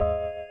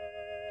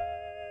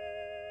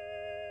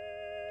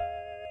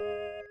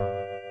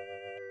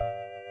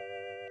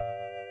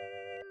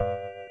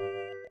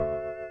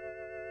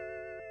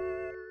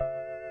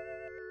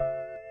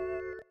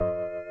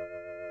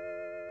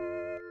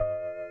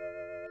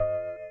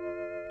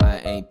I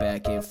ain't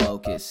back in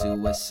focus.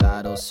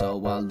 Suicidal, so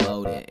I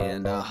load it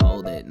and I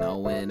hold it,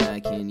 knowing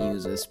I can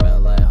use a spell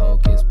like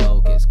hocus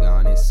pocus.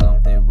 Gone is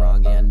something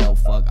wrong and no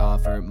fuck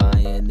offered my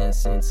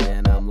innocence,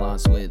 and I'm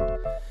lost with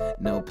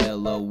no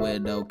pillow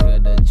widow.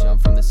 Coulda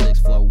jumped from the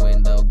 6th floor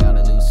window. Got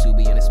a new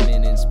Subi and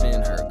a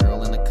spin her.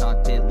 Girl in the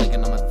cockpit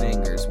licking on my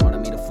fingers, wanted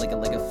me to flick it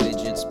like a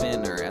fidget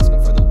spinner.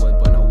 Asking for the wood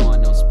but no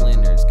want no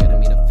splinters. Getting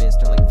me to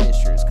fist her like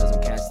fishers, cause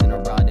I'm casting a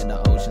rod into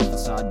oceans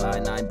facade by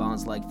 9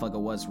 bonds like fuck it,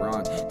 what's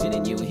wrong?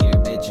 Didn't you hear,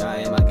 bitch, I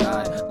am a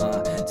god.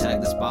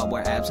 Tag the spot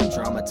where absent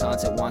drama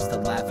taunts. It wants to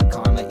laugh at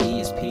karma.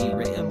 ESP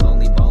written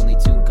lonely,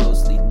 too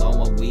ghostly.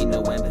 Low on weed,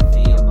 no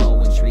empathy. I'm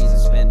mowing trees and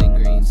spending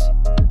greens.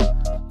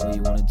 Oh,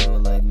 you wanna do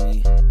it like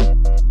me?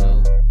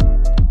 No.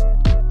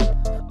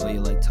 Oh,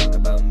 you like talk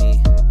about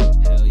me?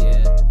 Hell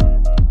yeah.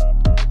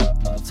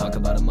 Talk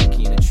about a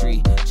monkey in a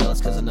tree.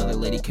 Jealous cause another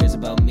lady cares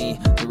about me.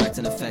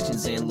 Directing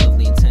affections and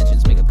lovely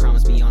intentions. Make a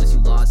promise, be honest, you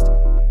lost.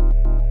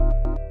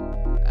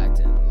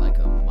 Acting like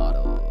a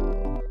model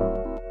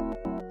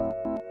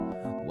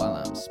while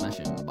I'm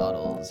smashing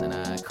bottles, and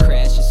I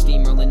crash. A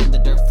steam rolling in the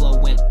dirt, flow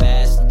went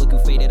fast. Look who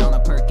faded on a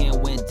perk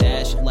and went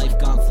dash. Life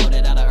gone,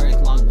 floated out of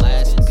earth, long